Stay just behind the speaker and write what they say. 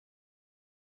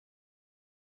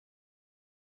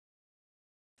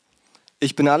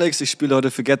Ich bin Alex, ich spiele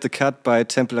heute Forget the Cat bei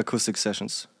TEMPLE Acoustic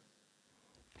Sessions.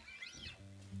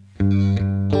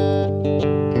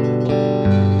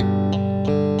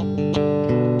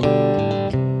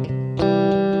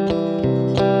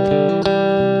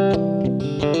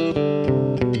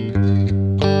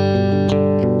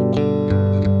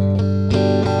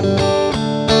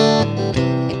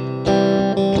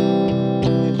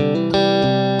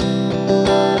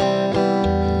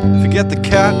 Forget the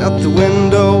cat out the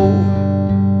window.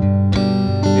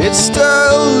 It's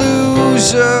delusional.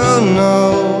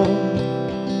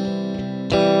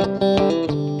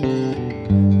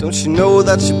 Don't you know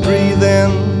that you're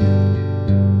breathing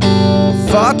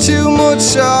far too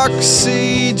much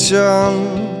oxygen?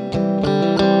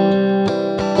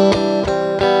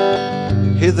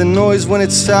 Hear the noise when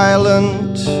it's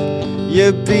silent.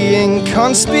 You're being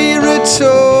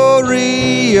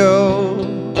conspiratorial.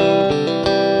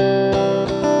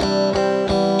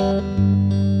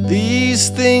 These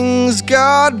things,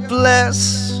 God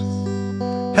bless,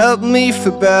 help me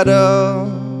for better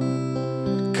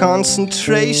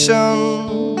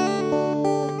concentration.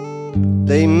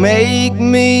 They make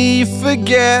me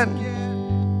forget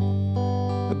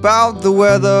about the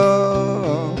weather.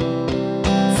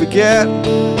 Forget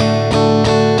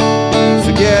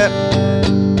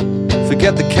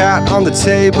the cat on the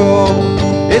table.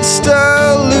 It's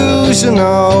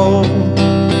delusional.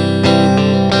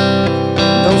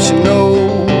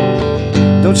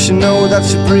 Don't you know that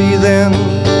you're breathing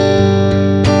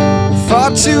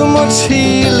far too much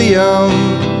helium,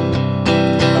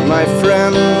 my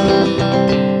friend?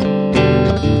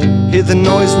 Hear the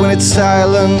noise when it's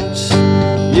silent.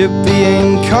 You're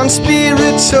being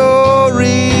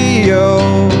conspiratorial.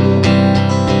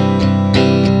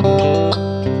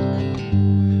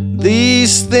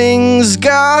 These things,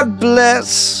 God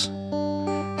bless,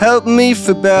 help me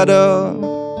for better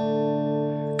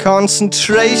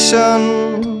concentration.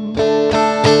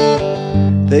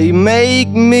 They make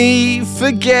me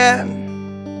forget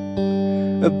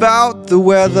about the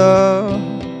weather.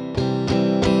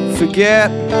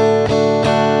 Forget